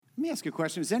Let me ask you a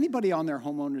question. Is anybody on their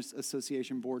homeowners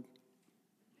association board?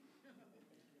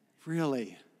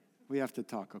 Really? We have to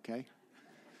talk, okay?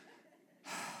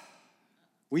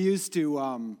 We used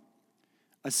to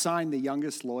assign the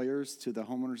youngest lawyers to the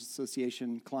homeowners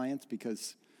association clients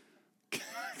because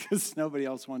nobody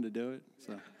else wanted to do it.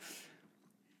 So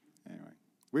anyway,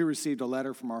 we received a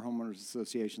letter from our homeowners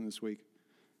association this week.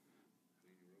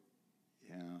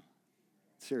 Yeah,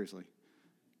 seriously.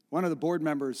 One of the board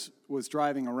members was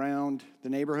driving around the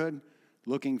neighborhood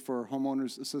looking for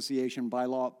homeowners association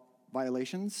bylaw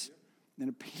violations, and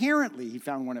apparently he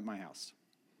found one at my house.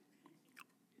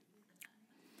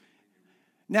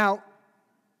 Now,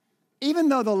 even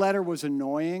though the letter was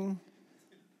annoying,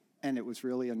 and it was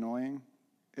really annoying,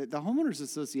 the homeowners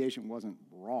association wasn't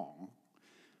wrong.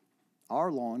 Our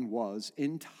lawn was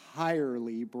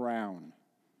entirely brown,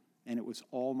 and it was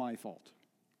all my fault.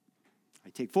 I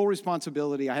take full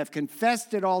responsibility. I have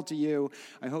confessed it all to you.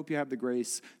 I hope you have the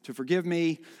grace to forgive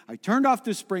me. I turned off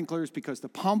the sprinklers because the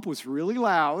pump was really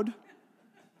loud,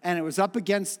 and it was up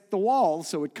against the wall,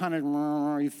 so it kind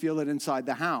of, you feel it inside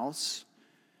the house.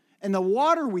 And the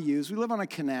water we use, we live on a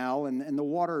canal, and the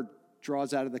water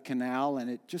draws out of the canal, and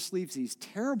it just leaves these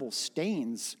terrible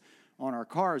stains on our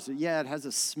cars. Yeah, it has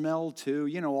a smell too.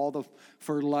 You know, all the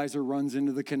fertilizer runs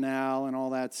into the canal and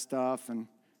all that stuff, and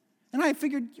I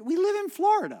figured, we live in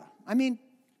Florida. I mean,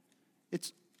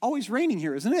 it's always raining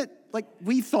here, isn't it? Like,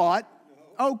 we thought,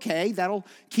 okay, that'll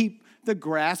keep the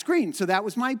grass green. So that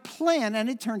was my plan, and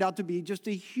it turned out to be just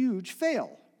a huge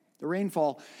fail. The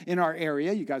rainfall in our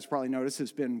area, you guys probably noticed,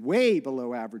 has been way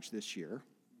below average this year.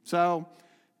 So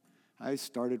I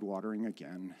started watering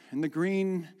again, and the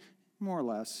green, more or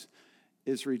less,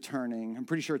 is returning. I'm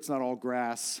pretty sure it's not all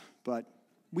grass, but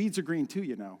weeds are green too,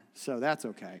 you know, so that's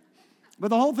okay. But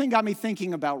the whole thing got me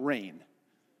thinking about rain.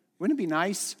 Wouldn't it be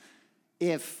nice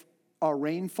if our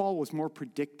rainfall was more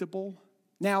predictable?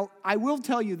 Now, I will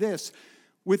tell you this.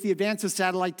 With the advance of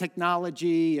satellite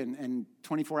technology and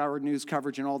 24-hour news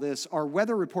coverage and all this, our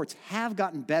weather reports have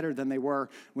gotten better than they were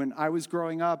when I was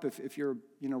growing up. If you're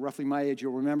roughly my age,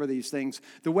 you'll remember these things.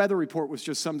 The weather report was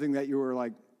just something that you were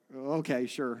like, okay,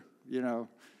 sure,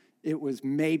 It was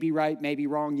maybe right, maybe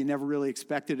wrong. You never really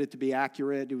expected it to be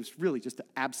accurate. It was really just an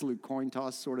absolute coin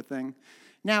toss sort of thing.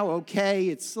 Now, okay,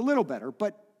 it's a little better,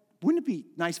 but wouldn't it be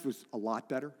nice if it was a lot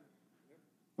better?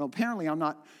 Well, apparently I'm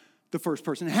not the first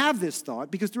person to have this thought,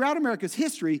 because throughout America's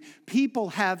history, people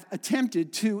have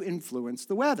attempted to influence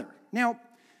the weather. Now,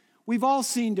 we've all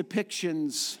seen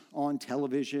depictions on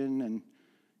television and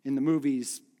in the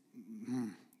movies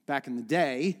back in the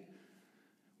day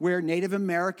where Native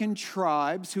American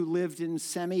tribes who lived in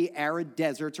semi-arid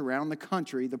deserts around the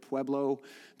country, the Pueblo,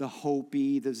 the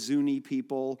Hopi, the Zuni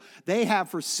people, they have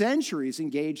for centuries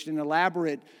engaged in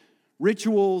elaborate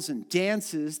rituals and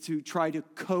dances to try to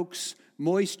coax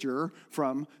moisture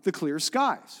from the clear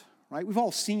skies, right? We've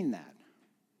all seen that.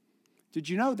 Did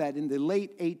you know that in the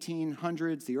late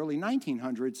 1800s, the early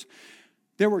 1900s,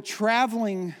 there were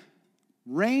traveling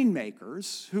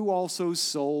rainmakers who also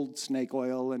sold snake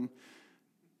oil and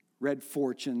read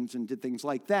fortunes and did things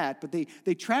like that, but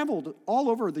they traveled all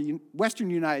over the western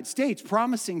United States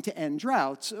promising to end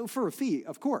droughts for a fee,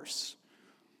 of course.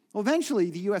 Well,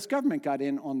 eventually, the U.S. government got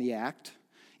in on the act.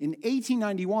 In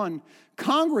 1891,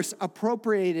 Congress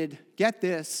appropriated, get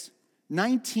this,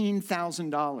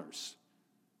 $19,000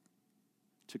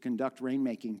 to conduct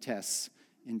rainmaking tests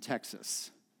in Texas.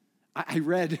 I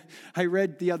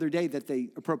read the other day that they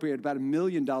appropriated about $1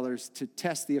 million to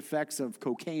test the effects of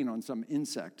cocaine on some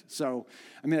insect. So,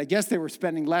 I guess they were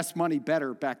spending less money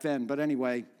better back then. But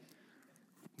anyway,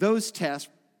 those tests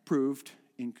proved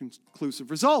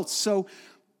inconclusive results. So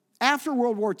after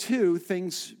World War II,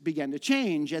 things began to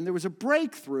change, and there was a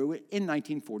breakthrough in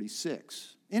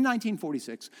 1946. In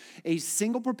 1946, a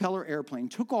single-propeller airplane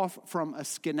took off from a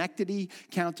Schenectady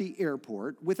County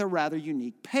airport with a rather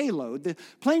unique payload. The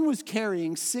plane was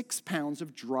carrying 6 pounds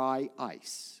of dry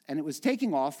ice, and it was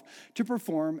taking off to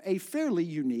perform a fairly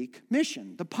unique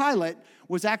mission. The pilot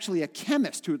was actually a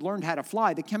chemist who had learned how to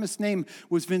fly. The chemist's name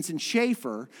was Vincent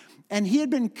Schaefer, and he had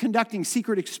been conducting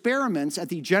secret experiments at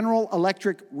the General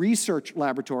Electric Research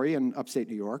Laboratory in upstate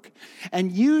New York,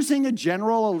 and using a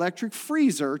General Electric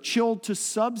freezer chilled to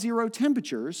sub-zero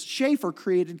temperatures, Schaefer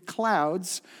created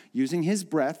clouds using his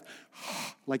breath,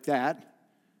 like that,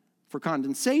 for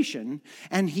condensation,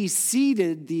 and he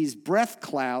seeded these breath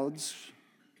clouds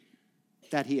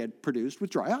that he had produced with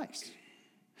dry ice.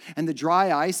 And the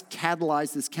dry ice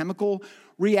catalyzed this chemical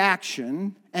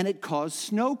reaction, and it caused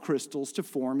snow crystals to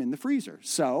form in the freezer.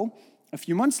 So, a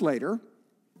few months later,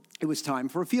 it was time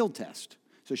for a field test.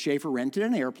 So Schaefer rented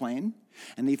an airplane,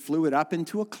 And he flew it up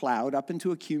into a cloud, up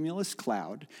into a cumulus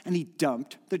cloud, and he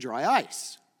dumped the dry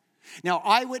ice. Now,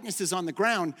 eyewitnesses on the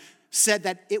ground said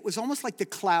that it was almost like the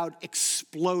cloud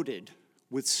exploded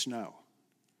with snow.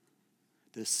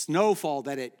 The snowfall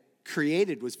that it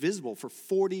created was visible for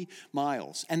 40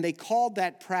 miles. And they called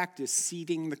that practice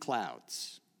seeding the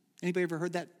clouds. Anybody ever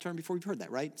heard that term before? You've heard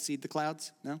that, right? Seed the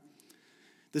clouds? No?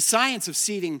 The science of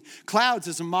seeding clouds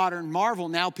is a modern marvel.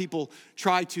 Now people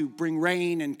try to bring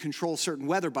rain and control certain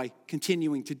weather by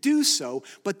continuing to do so.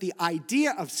 But the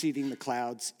idea of seeding the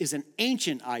clouds is an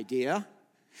ancient idea.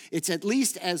 It's at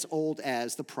least as old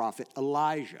as the prophet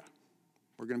Elijah.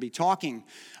 We're going to be talking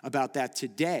about that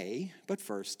today. But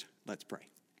first, let's pray.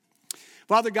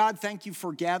 Father God, thank you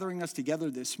for gathering us together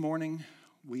this morning.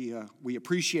 We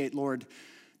appreciate, Lord,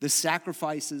 the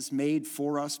sacrifices made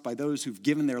for us by those who've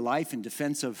given their life in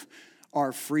defense of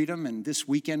our freedom. And this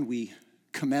weekend we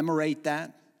commemorate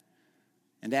that.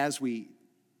 And as we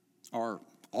are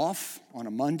off on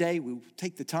a Monday, we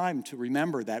take the time to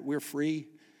remember that we're free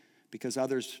because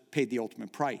others paid the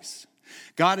ultimate price.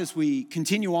 God, as we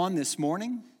continue on this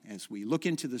morning, as we look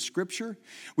into the scripture,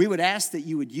 we would ask that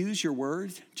you would use your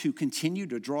word to continue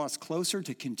to draw us closer,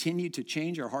 to continue to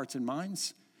change our hearts and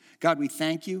minds. God, we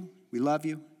thank you. We love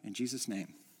you. In Jesus'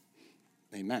 name,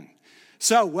 amen.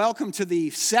 So, welcome to the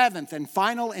 7th and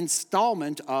final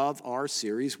installment of our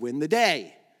series, Win the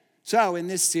Day. So, in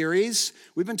this series,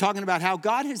 we've been talking about how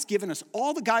God has given us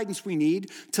all the guidance we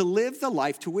need to live the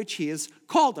life to which he has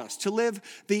called us, to live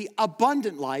the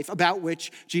abundant life about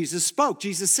which Jesus spoke.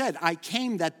 Jesus said, I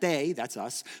came that they, that's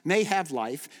us, may have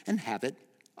life and have it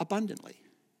abundantly.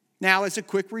 Now, as a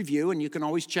quick review, and you can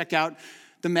always check out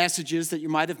the messages that you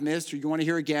might have missed or you want to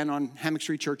hear again on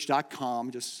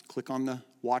hammockstreetchurch.com. Just click on the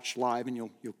watch live and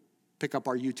you'll pick up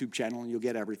our YouTube channel and you'll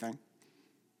get everything.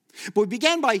 But we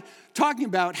began by talking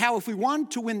about how if we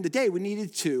wanted to win the day, we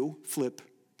needed to flip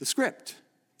the script.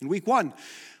 In week 1,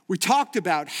 we talked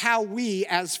about how we,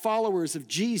 as followers of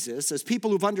Jesus, as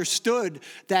people who've understood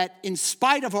that in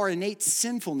spite of our innate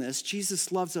sinfulness,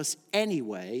 Jesus loves us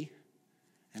anyway.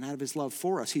 And out of his love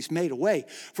for us, he's made a way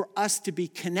for us to be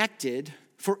connected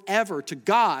forever to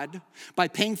God by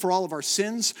paying for all of our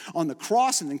sins on the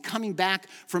cross and then coming back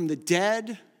from the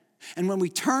dead. And when we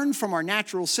turned from our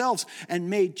natural selves and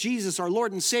made Jesus our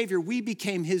Lord and Savior, we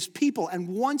became his people. And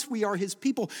once we are his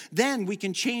people, then we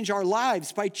can change our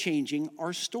lives by changing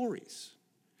our stories.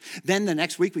 Then the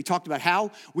next week we talked about how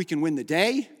we can win the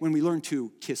day when we learn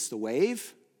to kiss the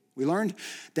wave. We learned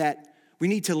that we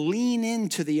need to lean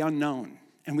into the unknown.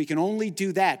 And we can only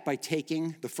do that by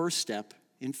taking the first step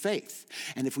in faith.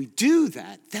 And if we do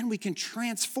that, then we can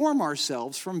transform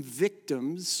ourselves from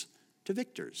victims to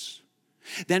victors.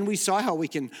 Then we saw how we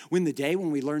can win the day when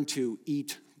we learn to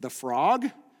eat the frog.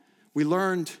 We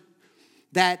learned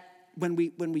that when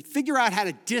we figure out how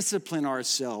to discipline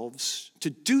ourselves to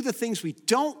do the things we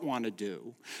don't want to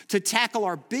do, to tackle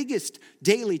our biggest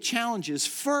daily challenges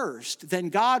first, then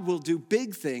God will do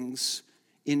big things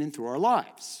in and through our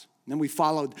lives. And then we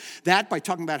followed that by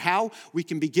talking about how we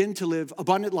can begin to live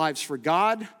abundant lives for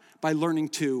God by learning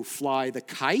to fly the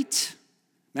kite.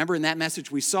 Remember in that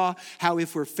message we saw how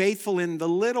if we're faithful in the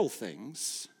little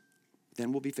things,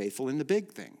 then we'll be faithful in the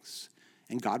big things.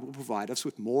 And God will provide us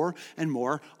with more and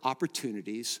more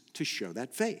opportunities to show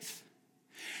that faith.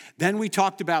 Then we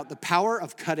talked about the power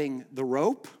of cutting the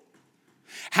rope,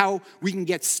 how we can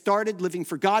get started living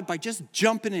for God by just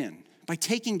jumping in, by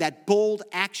taking that bold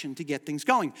action to get things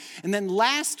going. And then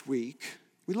last week,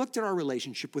 we looked at our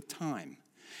relationship with time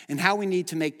and how we need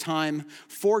to make time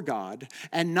for God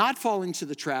and not fall into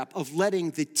the trap of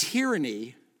letting the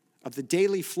tyranny of the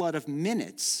daily flood of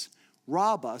minutes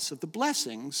rob us of the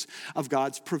blessings of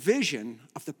God's provision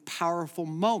of the powerful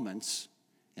moments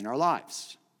in our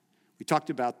lives. We talked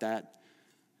about that,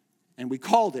 and we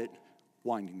called it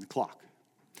winding the clock.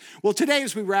 Well, today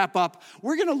as we wrap up,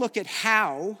 we're going to look at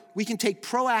how we can take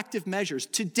proactive measures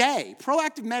today,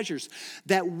 proactive measures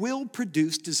that will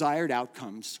produce desired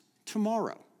outcomes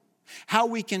tomorrow. How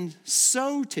we can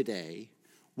sow today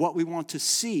what we want to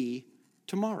see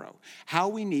tomorrow. How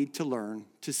we need to learn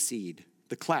to seed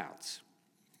the clouds.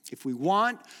 If we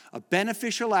want a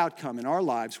beneficial outcome in our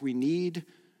lives, we need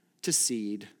to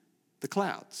seed the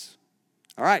clouds.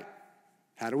 All right,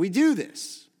 how do we do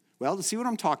this? Well, to see what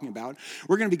I'm talking about,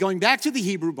 we're going to be going back to the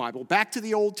Hebrew Bible, back to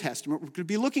the Old Testament. We're going to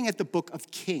be looking at the book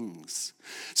of Kings.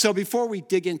 So before we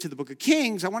dig into the book of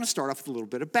Kings, I want to start off with a little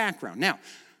bit of background. Now,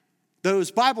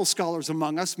 those Bible scholars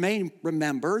among us may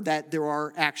remember that there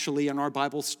are actually in our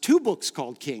Bibles 2 books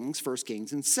called Kings, 1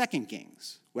 Kings and 2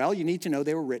 Kings. Well, you need to know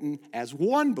they were written as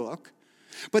one book,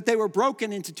 but they were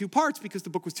broken into 2 parts because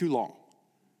the book was too long.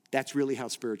 That's really how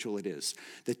spiritual it is.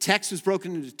 The text was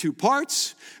broken into two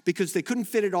parts because they couldn't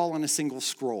fit it all on a single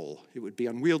scroll. It would be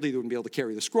unwieldy. They wouldn't be able to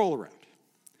carry the scroll around.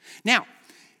 Now,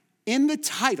 in the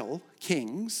title,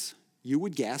 Kings, you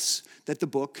would guess that the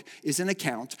book is an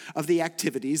account of the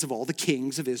activities of all the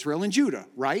kings of Israel and Judah,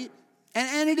 right?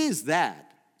 And it is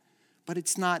that. But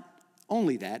it's not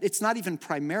only that. It's not even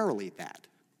primarily that.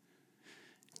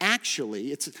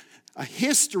 Actually, it's a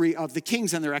history of the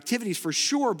kings and their activities for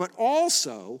sure, but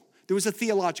also there was a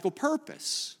theological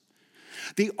purpose.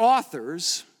 The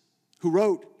authors who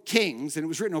wrote Kings, and it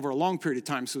was written over a long period of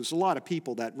time, so there's a lot of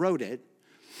people that wrote it,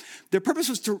 their purpose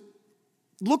was to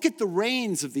look at the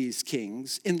reigns of these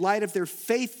kings in light of their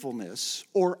faithfulness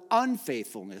or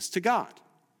unfaithfulness to God.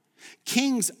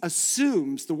 Kings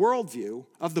assumes the worldview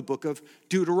of the book of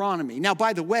Deuteronomy. Now,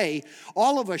 by the way,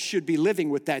 all of us should be living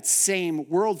with that same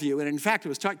worldview. And in fact, I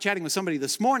was chatting with somebody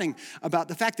this morning about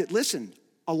the fact that, listen,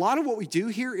 a lot of what we do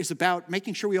here is about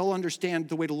making sure we all understand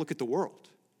the way to look at the world.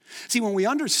 See, when we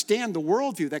understand the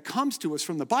worldview that comes to us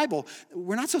from the Bible,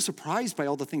 we're not so surprised by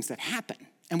all the things that happen.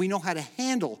 And we know how to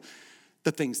handle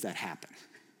the things that happen.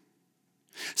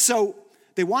 So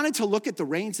they wanted to look at the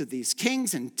reigns of these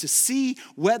kings and to see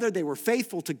whether they were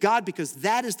faithful to God, because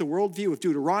that is the worldview of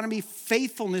Deuteronomy.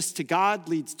 Faithfulness to God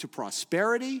leads to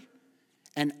prosperity,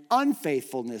 and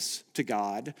unfaithfulness to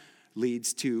God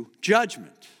leads to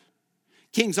judgment.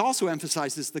 Kings also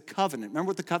emphasizes the covenant. Remember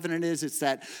what the covenant is? It's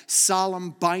that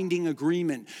solemn binding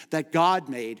agreement that God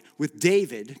made with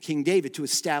David, King David, to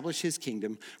establish his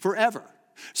kingdom forever.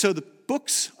 So the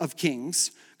books of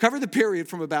Kings cover the period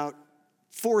from about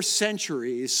 4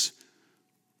 centuries.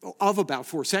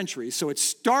 So it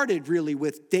started really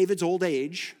with David's old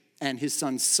age and his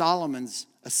son Solomon's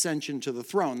ascension to the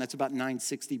throne. That's about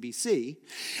 960 BC.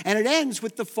 And it ends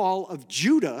with the fall of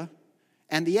Judah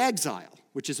and the exile,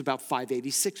 which is about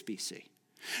 586 BC.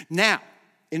 Now,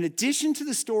 in addition to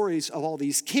the stories of all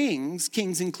these kings,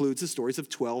 Kings includes the stories of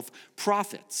 12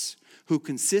 prophets who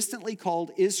consistently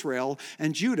called Israel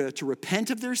and Judah to repent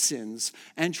of their sins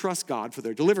and trust God for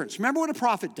their deliverance. Remember what a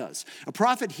prophet does. A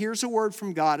prophet hears a word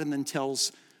from God and then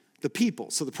tells the people.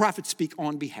 So the prophets speak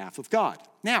on behalf of God.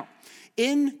 Now,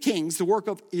 in Kings, the work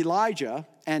of Elijah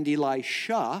and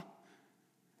Elisha,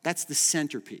 that's the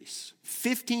centerpiece.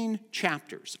 15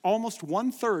 chapters, almost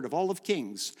 1/3 of all of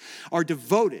Kings, are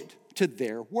devoted to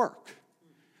their work.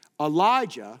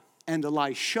 Elijah and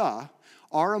Elisha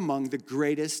are among the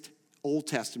greatest Old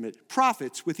Testament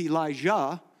prophets, with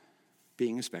Elijah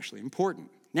being especially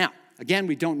important. Now, again,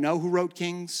 we don't know who wrote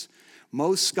Kings.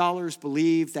 Most scholars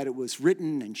believe that it was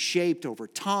written and shaped over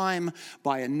time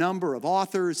by a number of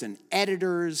authors and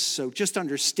editors, so just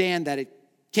understand that it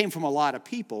came from a lot of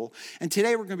people. And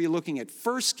today we're going to be looking at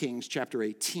 1 Kings chapter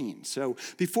 18. So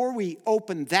before we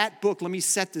open that book, let me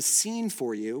set the scene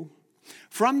for you.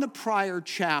 From the prior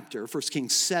chapter, 1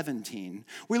 Kings 17,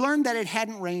 we learned that it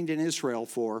hadn't rained in Israel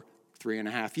for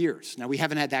 3.5 years. Now, we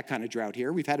haven't had that kind of drought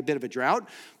here. We've had a bit of a drought,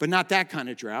 but not that kind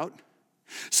of drought.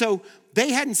 So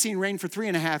they hadn't seen rain for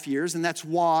 3.5 years, and that's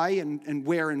why and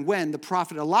where and when the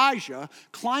prophet Elijah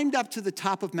climbed up to the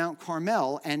top of Mount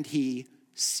Carmel and he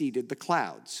seeded the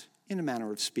clouds, in a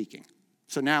manner of speaking.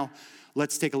 So now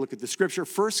let's take a look at the scripture.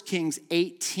 1 Kings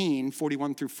 18,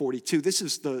 41 through 42. This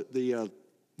is the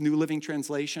New Living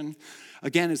Translation.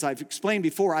 Again, as I've explained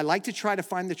before, I like to try to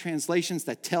find the translations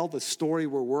that tell the story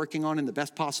we're working on in the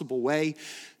best possible way.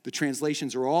 The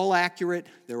translations are all accurate.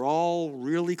 They're all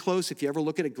really close. If you ever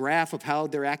look at a graph of how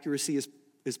their accuracy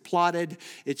is plotted,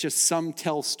 it's just some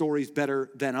tell stories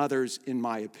better than others, in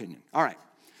my opinion. All right.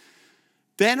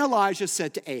 Then Elijah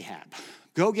said to Ahab,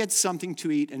 "Go get something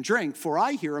to eat and drink, for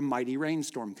I hear a mighty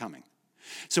rainstorm coming."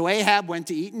 So Ahab went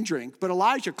to eat and drink, but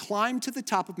Elijah climbed to the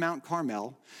top of Mount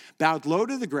Carmel, bowed low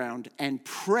to the ground, and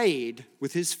prayed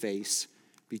with his face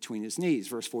between his knees.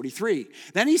 Verse 43.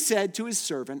 Then he said to his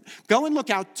servant, "Go and look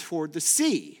out toward the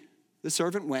sea." The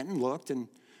servant went and looked and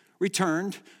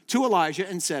returned to Elijah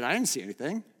and said, "I didn't see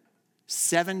anything."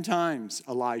 7 times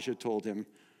Elijah told him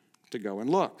to go and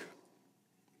look.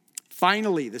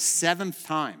 Finally, the 7th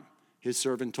time, his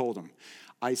servant told him,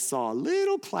 "I saw a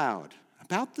little cloud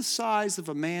about the size of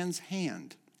a man's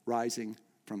hand rising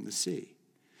from the sea."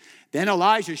 Then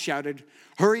Elijah shouted,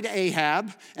 "Hurry to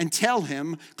Ahab and tell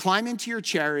him, 'Climb into your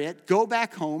chariot, go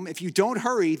back home. If you don't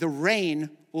hurry, the rain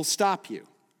will stop you.'"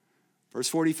 Verse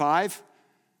 45,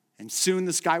 and soon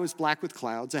the sky was black with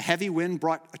clouds. A heavy wind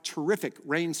brought a terrific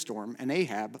rainstorm, and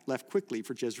Ahab left quickly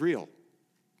for Jezreel.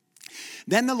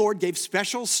 Then the Lord gave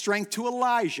special strength to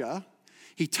Elijah.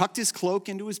 He tucked his cloak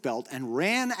into his belt and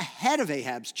ran ahead of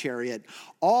Ahab's chariot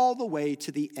all the way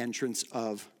to the entrance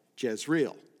of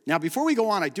Jezreel. Now, before we go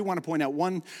on, I do want to point out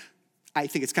one, I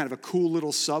think it's kind of a cool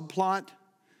little subplot.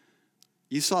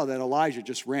 You saw that Elijah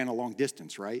just ran a long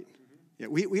distance, right? Yeah,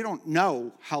 we don't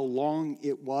know how long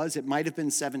it was. It might have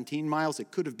been 17 miles.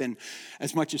 It could have been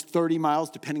as much as 30 miles,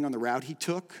 depending on the route he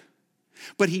took.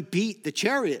 But he beat the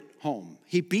chariot home.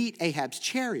 He beat Ahab's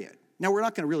chariot. Now, we're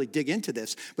not going to really dig into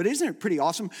this, but isn't it pretty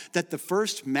awesome that the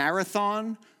first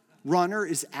marathon runner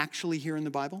is actually here in the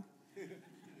Bible?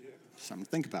 Something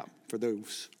to think about for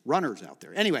those runners out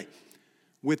there. Anyway,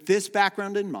 with this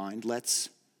background in mind, let's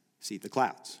see the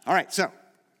clouds. All right, so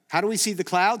how do we see the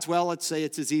clouds? Well, let's say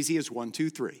it's as easy as 1,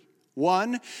 2, 3.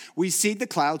 1, we seed the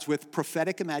clouds with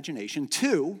prophetic imagination.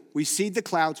 2, we seed the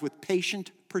clouds with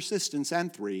patient persistence.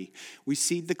 And 3, we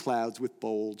seed the clouds with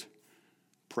bold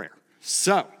prayer.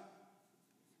 So,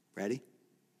 ready?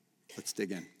 Let's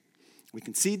dig in. We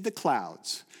can seed the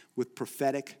clouds with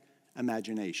prophetic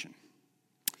imagination.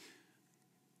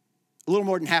 A little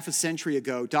more than half a century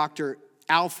ago, Dr.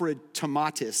 Alfred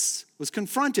Tomatis was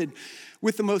confronted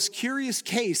with the most curious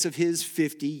case of his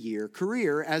 50-year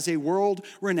career as a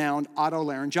world-renowned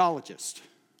otolaryngologist.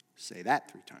 Say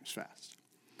that 3 times fast.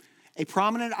 A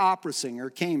prominent opera singer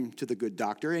came to the good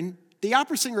doctor, and the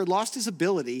opera singer had lost his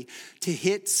ability to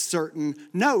hit certain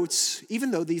notes,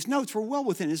 even though these notes were well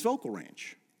within his vocal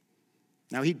range.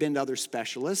 Now, he'd been to other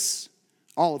specialists,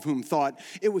 all of whom thought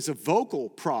it was a vocal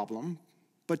problem,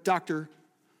 but Dr.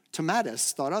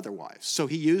 Tomatis thought otherwise. So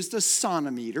he used a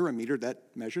sonometer, a meter that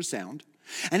measures sound,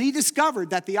 and he discovered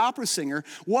that the opera singer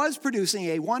was producing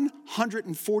a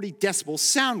 140 decibel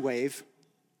sound wave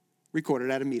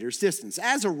recorded at a meter's distance.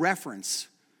 As a reference,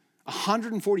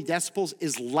 140 decibels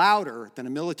is louder than a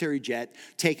military jet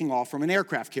taking off from an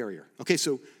aircraft carrier. Okay,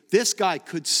 so this guy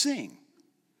could sing.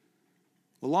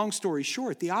 Well, long story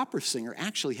short, the opera singer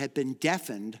actually had been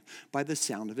deafened by the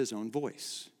sound of his own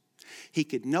voice. He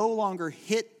could no longer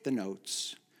hit the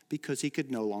notes because he could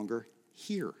no longer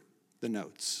hear the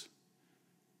notes.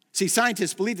 See,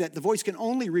 scientists believe that the voice can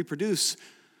only reproduce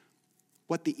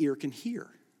what the ear can hear.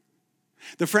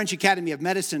 The French Academy of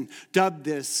Medicine dubbed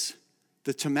this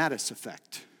the Tomatis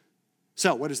effect.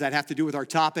 So, what does that have to do with our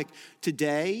topic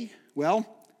today? Well,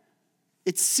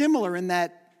 it's similar in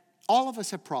that all of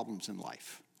us have problems in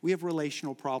life. We have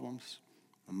relational problems,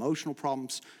 emotional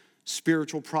problems,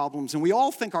 spiritual problems, and we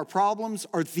all think our problems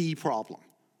are the problem.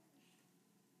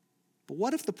 But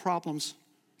what if the problems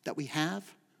that we have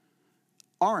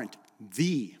aren't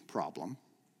the problem?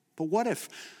 But what if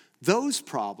those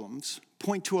problems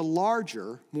point to a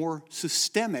larger, more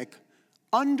systemic,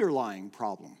 underlying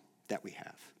problem that we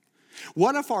have?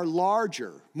 What if our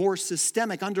larger, more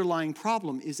systemic underlying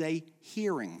problem is a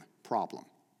hearing problem?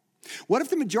 What if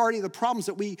the majority of the problems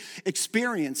that we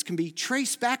experience can be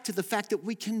traced back to the fact that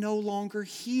we can no longer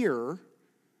hear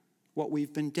what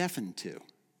we've been deafened to?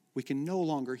 We can no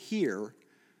longer hear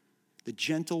the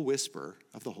gentle whisper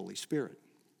of the Holy Spirit.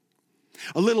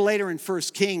 A little later in 1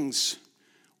 Kings,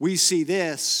 we see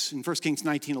this in 1 Kings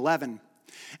 19:11.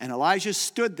 And Elijah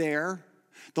stood there.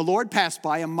 The Lord passed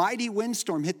by. A mighty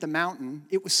windstorm hit the mountain.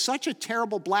 It was such a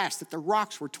terrible blast that the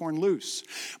rocks were torn loose.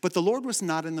 But the Lord was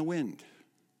not in the wind.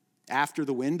 After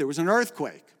the wind, there was an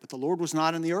earthquake, but the Lord was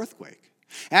not in the earthquake.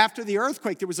 After the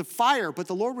earthquake, there was a fire, but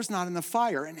the Lord was not in the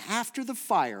fire. And after the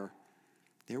fire,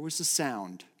 there was the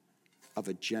sound of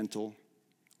a gentle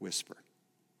whisper.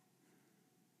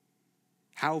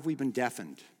 How have we been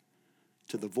deafened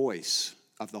to the voice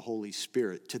of the Holy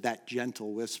Spirit, to that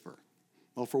gentle whisper?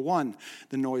 Well, for one,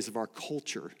 the noise of our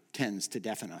culture tends to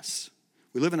deafen us.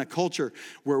 We live in a culture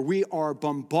where we are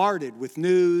bombarded with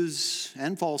news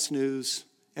and false news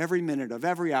every minute of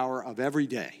every hour of every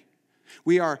day.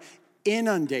 We are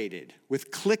inundated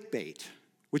with clickbait,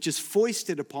 which is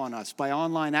foisted upon us by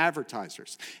online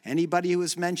advertisers. Anybody who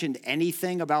has mentioned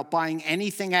anything about buying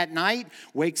anything at night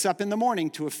wakes up in the morning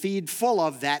to a feed full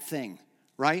of that thing,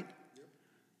 right?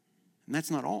 And that's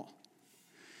not all.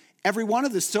 Every one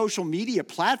of the social media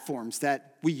platforms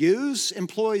that we use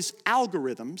employs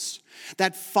algorithms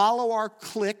that follow our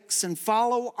clicks and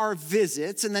follow our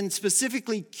visits and then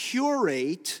specifically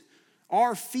curate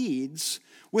our feeds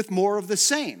with more of the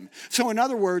same. So in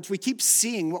other words, we keep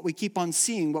seeing what we keep on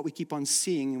seeing, what we keep on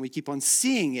seeing, and we keep on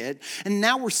seeing it. And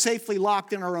now we're safely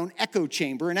locked in our own echo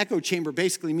chamber. An echo chamber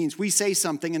basically means we say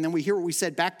something and then we hear what we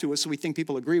said back to us, so we think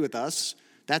people agree with us.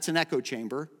 That's an echo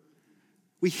chamber.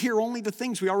 We hear only the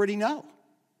things we already know,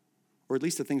 or at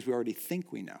least the things we already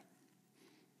think we know.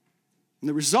 And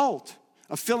the result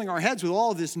of filling our heads with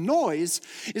all of this noise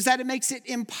is that it makes it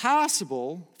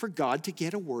impossible for God to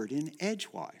get a word in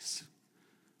edgewise.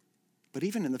 But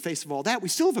even in the face of all that, we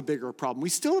still have a bigger problem. We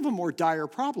still have a more dire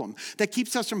problem that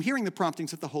keeps us from hearing the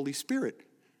promptings of the Holy Spirit.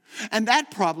 And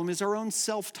that problem is our own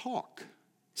self-talk.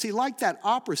 See, like that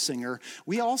opera singer,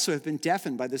 we also have been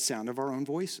deafened by the sound of our own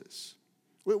voices.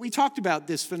 We talked about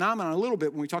this phenomenon a little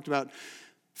bit when we talked about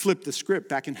Flip the Script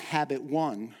back in Habit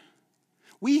 1.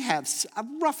 We have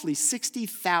roughly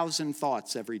 60,000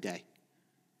 thoughts every day,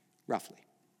 roughly.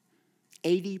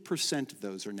 80% of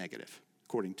those are negative,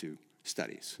 according to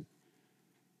studies.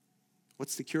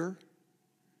 What's the cure?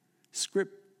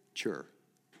 Scripture.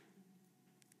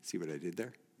 See what I did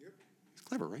there? Yep. It's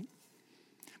clever, right?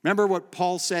 Remember what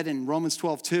Paul said in Romans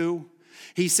 12:2?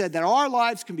 He said that our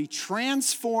lives can be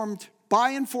transformed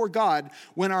by and for God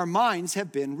when our minds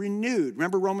have been renewed.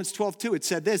 Remember Romans 12:2? It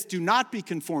said this, do not be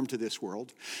conformed to this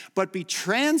world, but be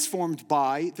transformed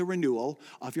by the renewal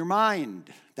of your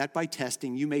mind, that by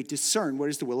testing you may discern what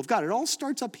is the will of God. It all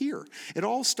starts up here. It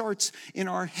all starts in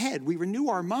our head. We renew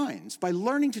our minds by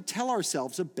learning to tell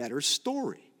ourselves a better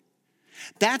story.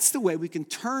 That's the way we can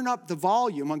turn up the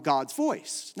volume on God's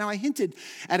voice. Now, I hinted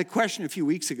at a question a few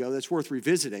weeks ago that's worth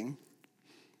revisiting.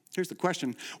 Here's the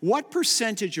question. What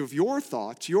percentage of your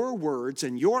thoughts, your words,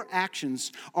 and your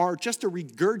actions are just a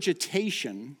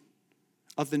regurgitation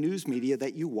of the news media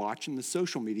that you watch and the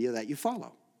social media that you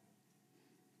follow?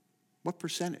 What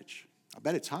percentage? I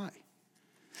bet it's high.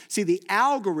 See, the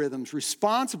algorithms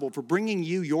responsible for bringing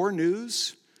you your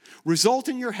news result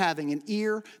in your having an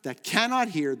ear that cannot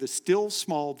hear the still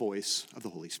small voice of the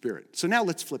Holy Spirit. So now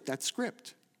let's flip that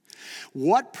script.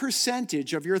 What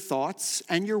percentage of your thoughts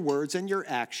and your words and your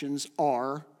actions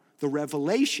are the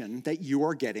revelation that you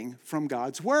are getting from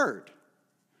God's word?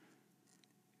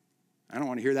 I don't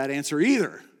want to hear that answer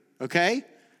either, okay?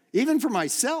 Even for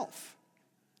myself.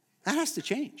 That has to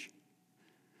change.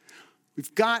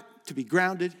 We've got to be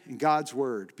grounded in God's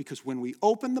word because when we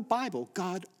open the Bible,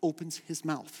 God opens his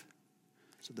mouth.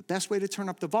 So the best way to turn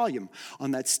up the volume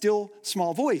on that still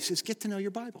small voice is get to know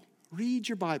your Bible. Read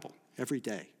your Bible every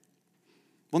day.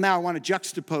 Well, now I want to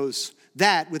juxtapose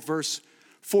that with verse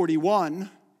 41.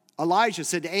 Elijah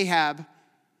said to Ahab,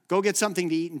 go get something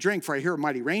to eat and drink, for I hear a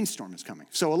mighty rainstorm is coming.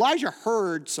 So Elijah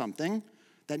heard something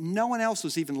that no one else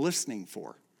was even listening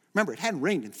for. Remember, it hadn't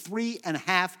rained in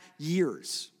 3.5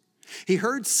 years. He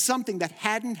heard something that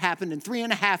hadn't happened in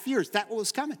 3.5 years. That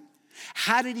was coming.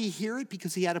 How did he hear it?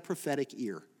 Because he had a prophetic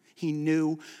ear. He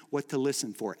knew what to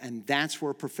listen for. And that's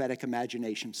where prophetic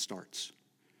imagination starts.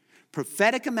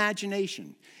 Prophetic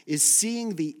imagination is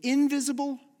seeing the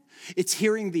invisible, it's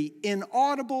hearing the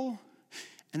inaudible,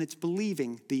 and it's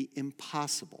believing the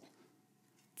impossible.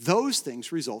 Those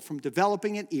things result from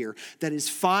developing an ear that is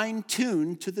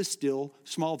fine-tuned to the still,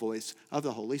 small voice of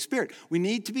the Holy Spirit. We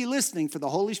need to be listening for the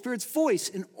Holy Spirit's voice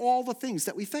in all the things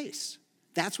that we face.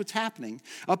 That's what's happening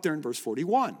up there in verse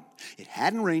 41. It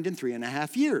hadn't rained in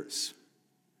 3.5 years.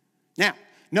 Now,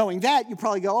 knowing that, you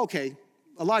probably go, okay,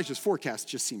 Elijah's forecast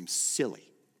just seems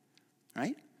silly,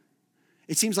 right?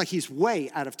 It seems like he's way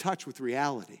out of touch with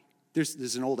reality.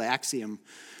 There's an old axiom.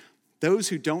 Those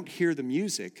who don't hear the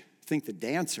music think the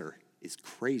dancer is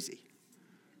crazy.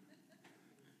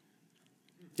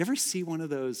 You ever see one of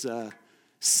those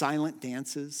silent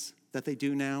dances that they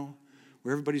do now?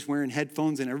 Where everybody's wearing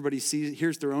headphones and everybody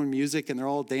hears their own music and they're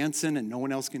all dancing and no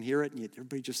one else can hear it and yet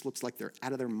everybody just looks like they're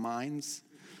out of their minds.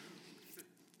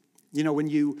 You know, when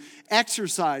you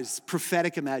exercise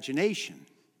prophetic imagination,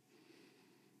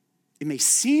 it may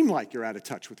seem like you're out of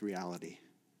touch with reality,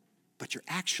 but you're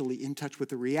actually in touch with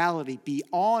the reality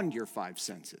beyond your 5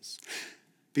 senses.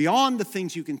 Beyond the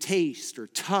things you can taste or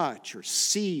touch or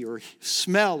see or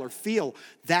smell or feel.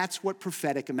 That's what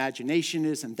prophetic imagination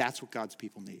is, and that's what God's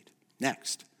people need.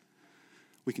 Next,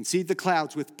 we can see the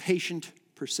clouds with patient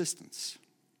persistence.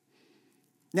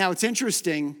 Now, it's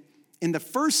interesting, in the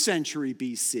 1st century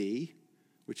BC,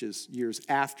 which is years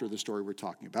after the story we're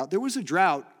talking about, there was a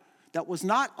drought that was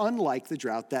not unlike the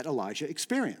drought that Elijah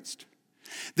experienced.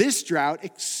 This drought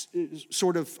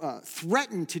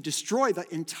threatened to destroy the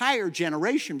entire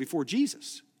generation before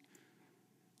Jesus.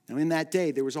 Now, in that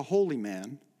day, there was a holy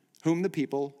man whom the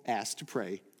people asked to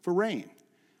pray for rain.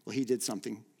 Well, he did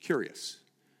something curious.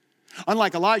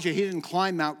 Unlike Elijah, he didn't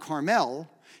climb Mount Carmel.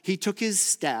 He took his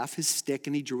staff, his stick,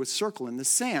 and he drew a circle in the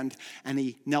sand, and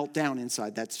he knelt down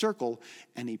inside that circle,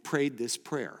 and he prayed this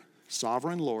prayer.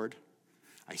 Sovereign Lord,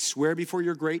 I swear before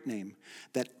your great name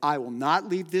that I will not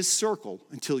leave this circle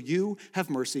until you have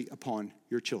mercy upon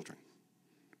your children.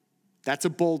 That's a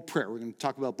bold prayer. We're going to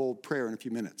talk about bold prayer in a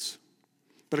few minutes.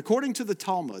 But according to the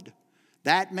Talmud,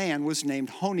 that man was named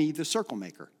Honi the circle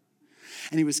maker.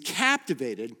 And he was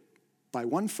captivated by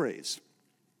one phrase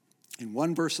in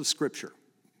one verse of Scripture.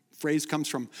 The phrase comes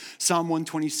from Psalm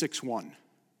 126:1.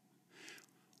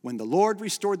 When the Lord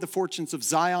restored the fortunes of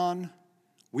Zion,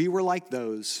 We were like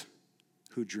those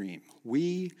who dream.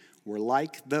 We were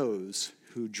like those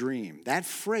who dream. That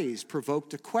phrase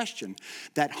provoked a question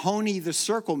that Honi the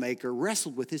circle maker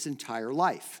wrestled with his entire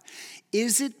life.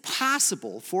 Is it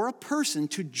possible for a person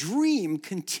to dream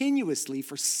continuously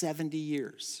for 70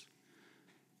 years?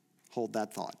 Hold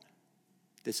that thought.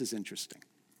 This is interesting.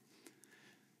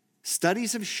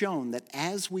 Studies have shown that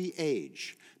as we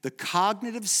age, the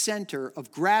cognitive center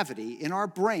of gravity in our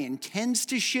brain tends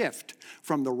to shift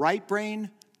from the right brain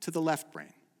to the left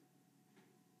brain.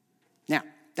 Now,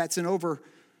 that's an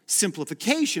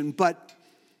oversimplification, but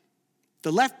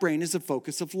the left brain is the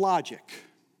focus of logic.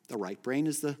 The right brain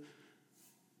is the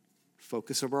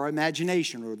focus of our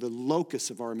imagination, or the locus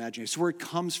of our imagination. It's where it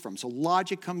comes from. So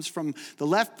logic comes from the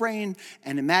left brain,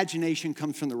 and imagination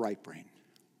comes from the right brain.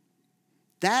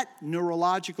 That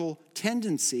neurological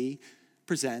tendency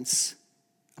presents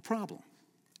a problem.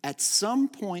 At some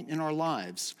point in our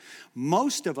lives,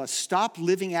 most of us stop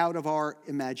living out of our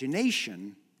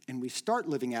imagination and we start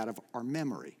living out of our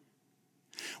memory.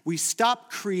 We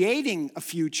stop creating a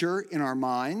future in our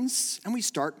minds and we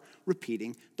start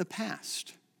repeating the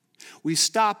past. We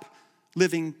stop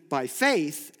living by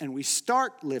faith and we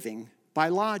start living by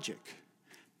logic.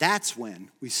 That's when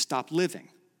we stop living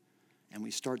and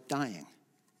we start dying.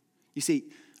 You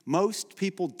see, most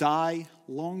people die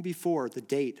long before the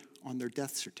date on their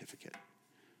death certificate.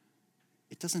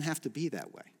 It doesn't have to be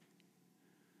that way.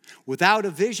 Without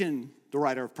a vision, the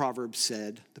writer of Proverbs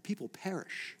said, the people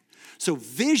perish. So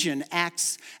vision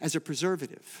acts as a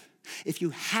preservative. If you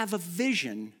have a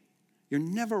vision, you're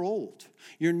never old.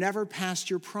 You're never past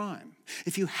your prime.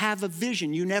 If you have a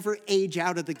vision, you never age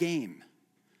out of the game.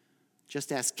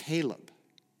 Just ask Caleb.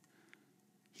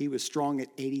 He was strong at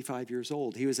 85 years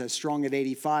old. He was as strong at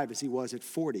 85 as he was at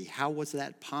 40. How was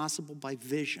that possible? By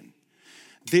vision.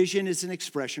 Vision is an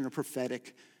expression of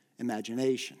prophetic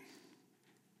imagination.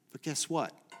 But guess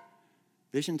what?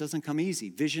 Vision doesn't come easy.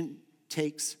 Vision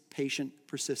takes patient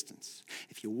persistence.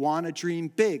 If you want to dream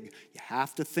big, you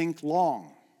have to think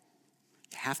long.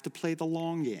 You have to play the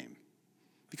long game.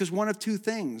 Because one of two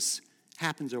things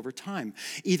happens over time.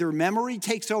 Either memory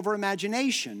takes over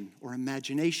imagination, or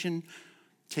imagination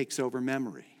takes over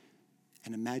memory.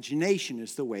 And imagination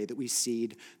is the way that we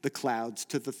seed the clouds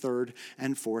to the third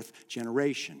and fourth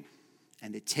generation.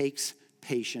 And it takes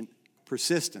patient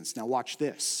persistence. Now watch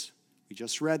this. We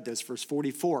just read this, verse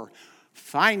 44.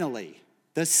 Finally,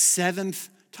 the seventh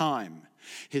time,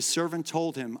 his servant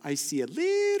told him, I see a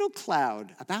little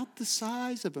cloud about the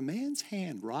size of a man's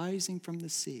hand rising from the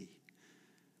sea.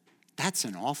 That's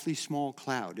an awfully small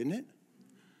cloud, isn't it?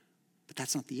 But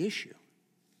that's not the issue.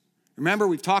 Remember,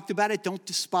 we've talked about it. Don't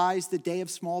despise the day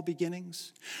of small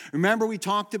beginnings. Remember, we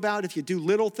talked about if you do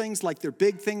little things like they're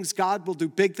big things, God will do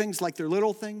big things like they're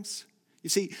little things. You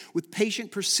see, with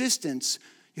patient persistence,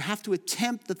 you have to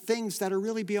attempt the things that are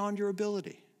really beyond your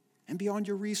ability and beyond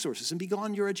your resources and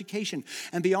beyond your education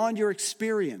and beyond your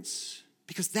experience.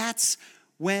 Because that's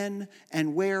when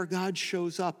and where God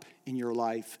shows up in your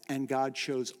life and God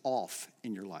shows off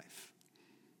in your life.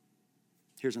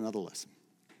 Here's another lesson.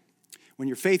 When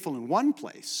you're faithful in one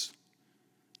place,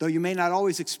 though you may not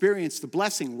always experience the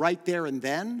blessing right there and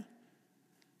then,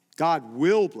 God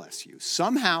will bless you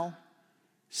somehow,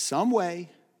 some way,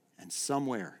 and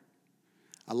somewhere.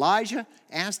 Elijah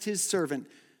asked his servant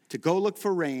to go look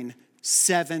for rain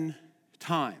 7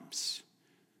 times.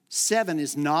 7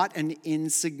 is not an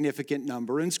insignificant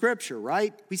number in Scripture,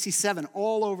 right? We see 7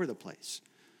 all over the place.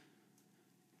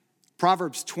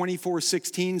 Proverbs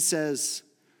 24:16 says,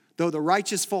 though the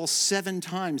righteous fall 7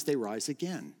 times, they rise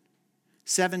again.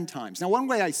 7 times. Now, one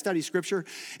way I study Scripture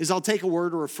is I'll take a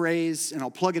word or a phrase and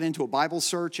I'll plug it into a Bible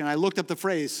search, and I looked up the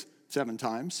phrase 7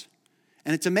 times.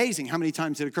 And it's amazing how many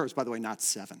times it occurs. By the way, not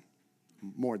 7,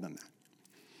 more than that.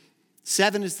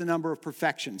 7 is the number of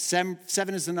perfection. 7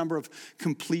 is the number of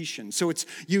completion. So it's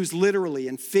used literally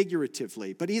and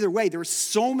figuratively. But either way, there are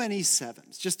so many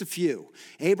 7s, just a few.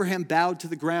 Abraham bowed to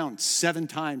the ground 7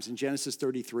 times in Genesis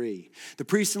 33. The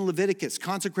priest in Leviticus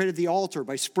consecrated the altar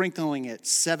by sprinkling it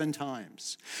 7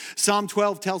 times. Psalm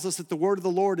 12 tells us that the word of the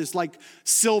Lord is like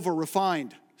silver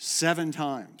refined 7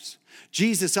 times.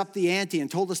 Jesus upped the ante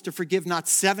and told us to forgive not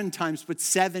 7 times, but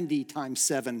 70 times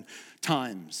 7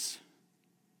 times.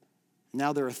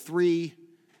 Now there are 3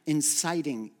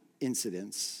 inciting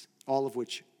incidents, all of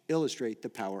which illustrate the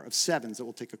power of 7s that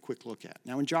we'll take a quick look at.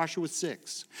 Now in Joshua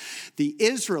 6, the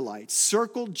Israelites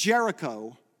circled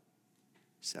Jericho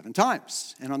 7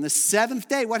 times. And on the 7th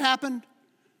day, what happened?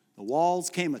 The walls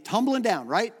came a tumbling down,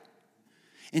 right?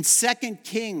 In 2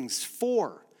 Kings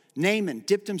 4, Naaman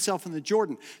dipped himself in the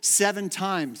Jordan 7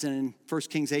 times. And in 1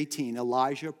 Kings 18,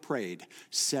 Elijah prayed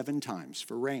 7 times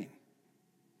for rain.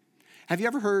 Have you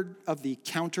ever heard of the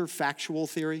counterfactual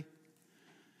theory?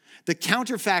 The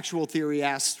counterfactual theory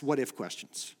asks what-if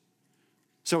questions.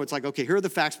 So it's like, okay, here are the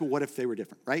facts, but what if they were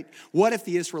different, right? What if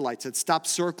the Israelites had stopped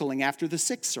circling after the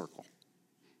 6th circle?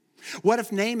 What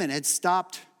if Naaman had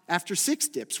stopped after 6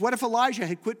 dips? What if Elijah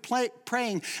had quit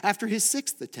praying after his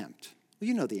 6th attempt? Well,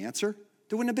 you know the answer.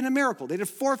 There wouldn't have been a miracle. They'd have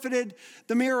forfeited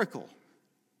the miracle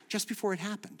just before it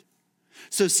happened.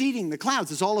 So seeding the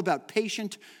clouds is all about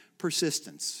patient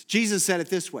persistence. Jesus said it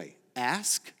this way: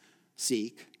 ask,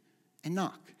 seek, and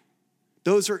knock.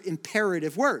 Those are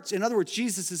imperative words. In other words,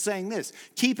 Jesus is saying this: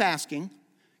 keep asking,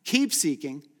 keep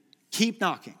seeking, keep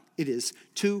knocking. It is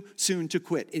too soon to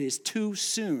quit. It is too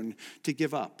soon to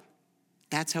give up.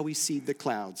 That's how we seed the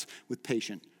clouds, with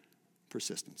patient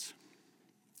persistence.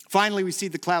 Finally, we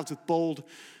seed the clouds with bold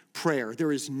prayer.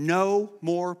 There is no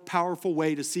more powerful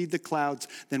way to seed the clouds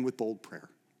than with bold prayer.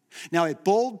 Now, a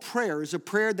bold prayer is a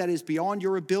prayer that is beyond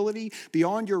your ability,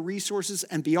 beyond your resources,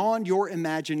 and beyond your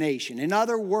imagination. In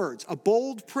other words, a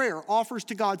bold prayer offers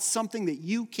to God something that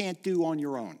you can't do on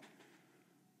your own.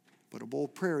 But a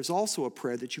bold prayer is also a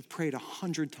prayer that you've prayed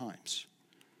 100 times,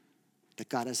 that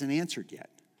God hasn't answered yet.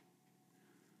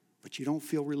 But you don't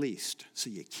feel released, so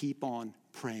you keep on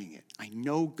praying it. I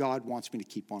know God wants me to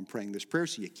keep on praying this prayer,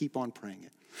 so you keep on praying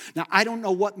it. Now, I don't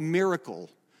know what miracle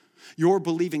you're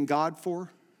believing God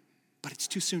for, but it's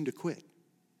too soon to quit.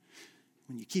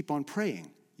 When you keep on praying,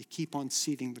 you keep on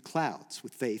seeding the clouds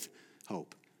with faith,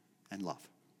 hope, and love.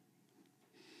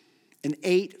 In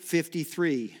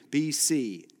 853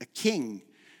 BC, a king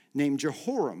named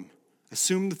Jehoram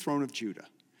assumed the throne of Judah.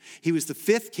 He was the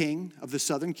 5th king of the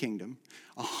southern kingdom,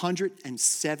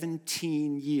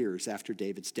 117 years after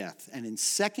David's death. And in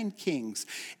 2 Kings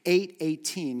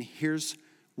 8:18, here's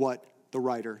what the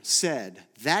writer said: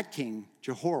 that king,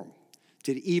 Jehoram,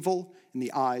 did evil in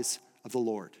the eyes of the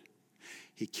Lord.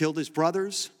 He killed his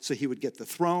brothers so he would get the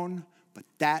throne, but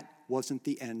that wasn't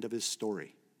the end of his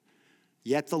story.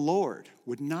 Yet the Lord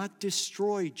would not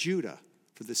destroy Judah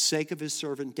for the sake of his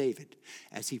servant David,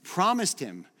 as he promised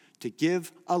him to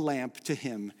give a lamp to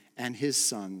him and his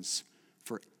sons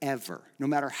forever. No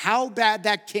matter how bad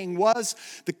that king was,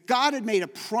 that God had made a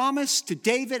promise to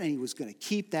David, and he was going to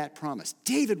keep that promise.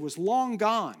 David was long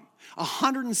gone,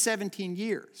 117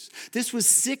 years. This was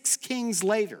 6 kings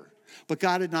later, but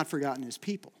God had not forgotten his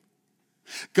people.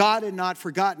 God had not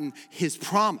forgotten his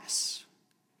promise.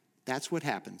 That's what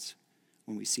happens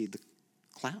when we seed the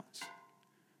clouds.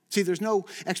 See, there's no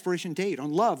expiration date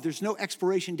on love. There's no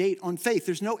expiration date on faith.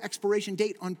 There's no expiration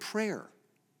date on prayer.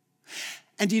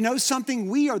 And do you know something?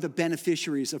 We are the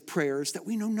beneficiaries of prayers that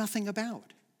we know nothing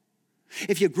about.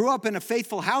 If you grew up in a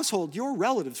faithful household, your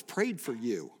relatives prayed for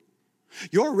you.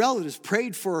 Your relatives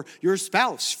prayed for your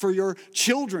spouse, for your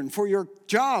children, for your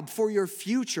job, for your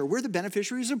future. We're the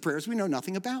beneficiaries of prayers we know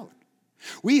nothing about.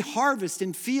 We harvest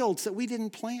in fields that we didn't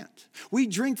plant. We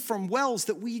drink from wells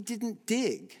that we didn't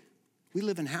dig. We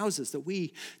live in houses that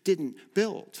we didn't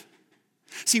build.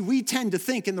 See, we tend to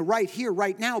think in the right here,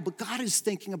 right now, but God is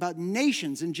thinking about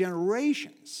nations and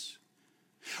generations.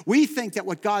 We think that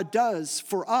what God does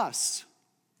for us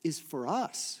is for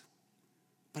us,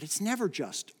 but it's never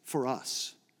just for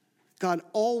us. God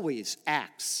always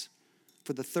acts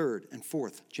for the 3rd and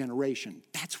 4th generation.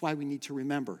 That's why we need to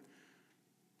remember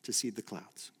to seed the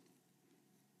clouds.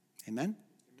 Amen?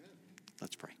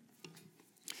 Let's pray.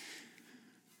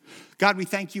 God, we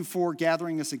thank you for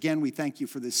gathering us again. We thank you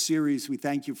for this series. We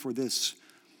thank you for this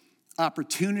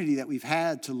opportunity that we've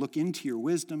had to look into your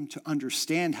wisdom, to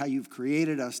understand how you've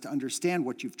created us, to understand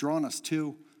what you've drawn us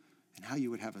to, and how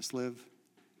you would have us live,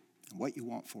 and what you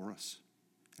want for us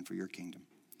and for your kingdom.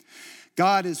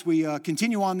 God, as we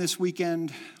continue on this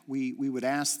weekend, we would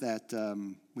ask that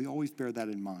we always bear that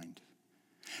in mind,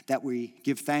 that we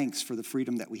give thanks for the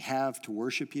freedom that we have to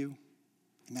worship you,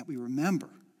 and that we remember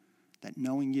that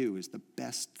knowing you is the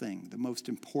best thing, the most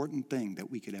important thing that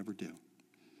we could ever do.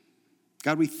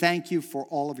 God, we thank you for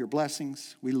all of your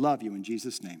blessings. We love you in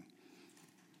Jesus' name.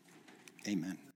 Amen.